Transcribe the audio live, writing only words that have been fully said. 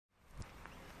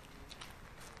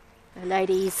So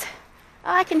ladies,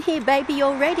 I can hear baby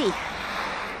already.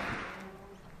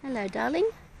 Hello, darling.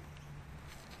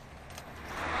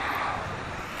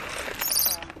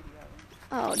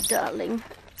 Oh, darling.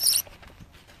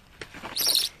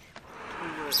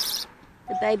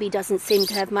 The baby doesn't seem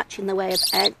to have much in the way of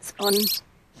ants on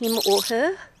him or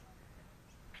her.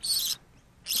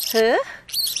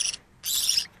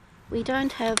 We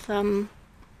don't have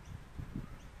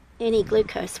any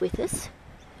glucose with us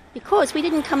because we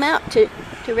didn't come out to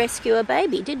rescue a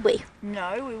baby, did we?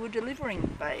 No, we were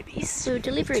delivering babies. We were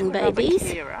delivering to babies.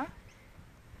 Another carer.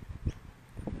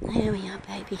 Here we are,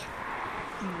 baby.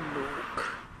 Look.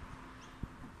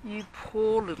 You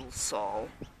poor little soul.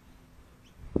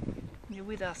 You're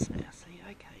with us now, so you're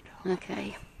okay, darling.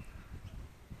 Okay.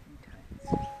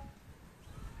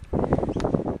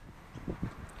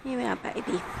 Here we are,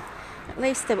 baby. At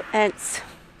least the ants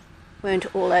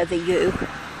weren't all over you.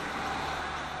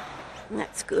 And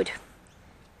that's good.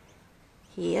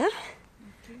 Here.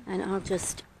 And I'll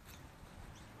just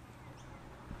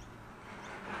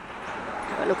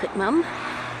have a look at Mum.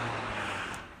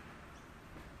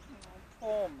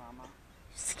 Oh, poor Mama.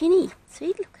 Skinny.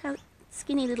 See, look how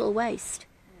skinny little waist.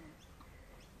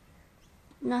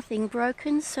 Nothing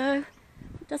broken, so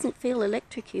it doesn't feel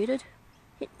electrocuted.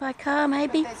 Hit by a car,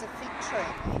 maybe? But there's a fig tree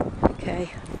there.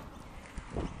 Okay.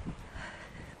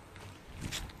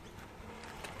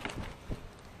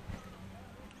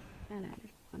 Hello,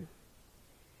 everyone.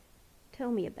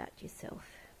 Tell me about yourself.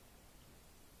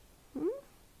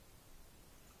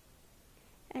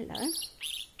 Hello.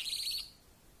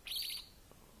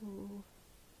 Ooh.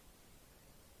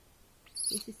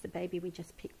 This is the baby we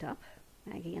just picked up,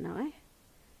 Maggie and I.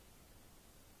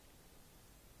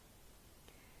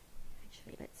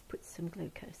 Actually, let's put some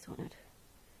glucose on it.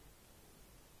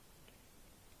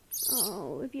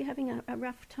 Oh, were you having a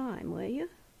rough time, were you?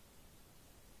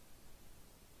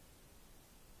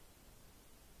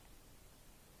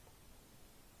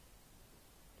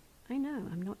 I know,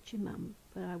 I'm not your mum,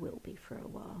 but I will be for a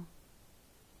while.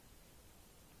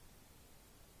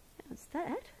 How's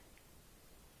that?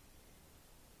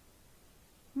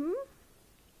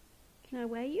 Can I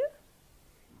weigh you?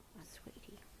 Oh,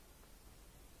 sweetie.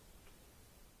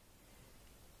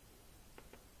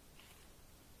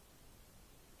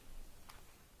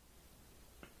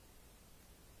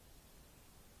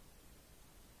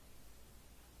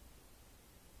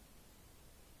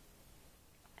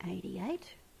 $88.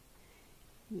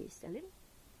 Just a little.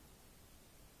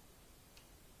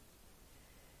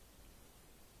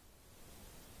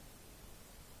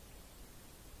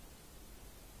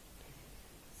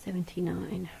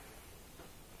 $79.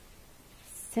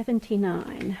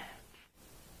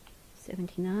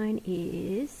 79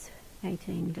 is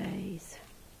 18 days.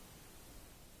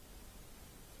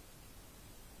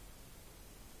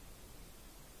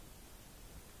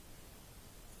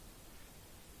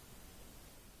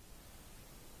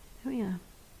 There we are.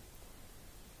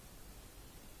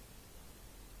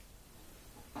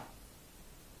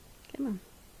 Come on.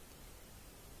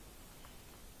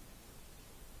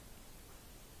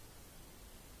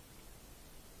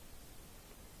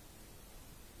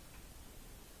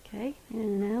 Okay, in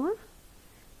an hour,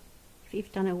 if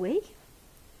you've done a wee,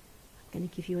 I'm going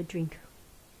to give you a drink.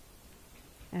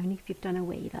 Only if you've done a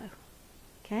wee though.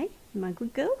 Okay, am I a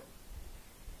good girl?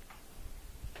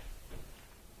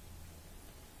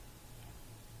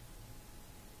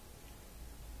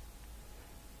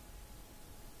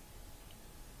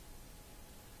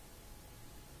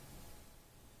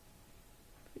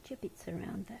 Put your bits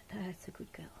around that. That's a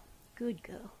good girl. Good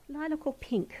girl. Lilac or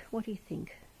pink? What do you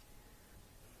think?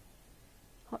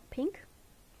 Hot pink?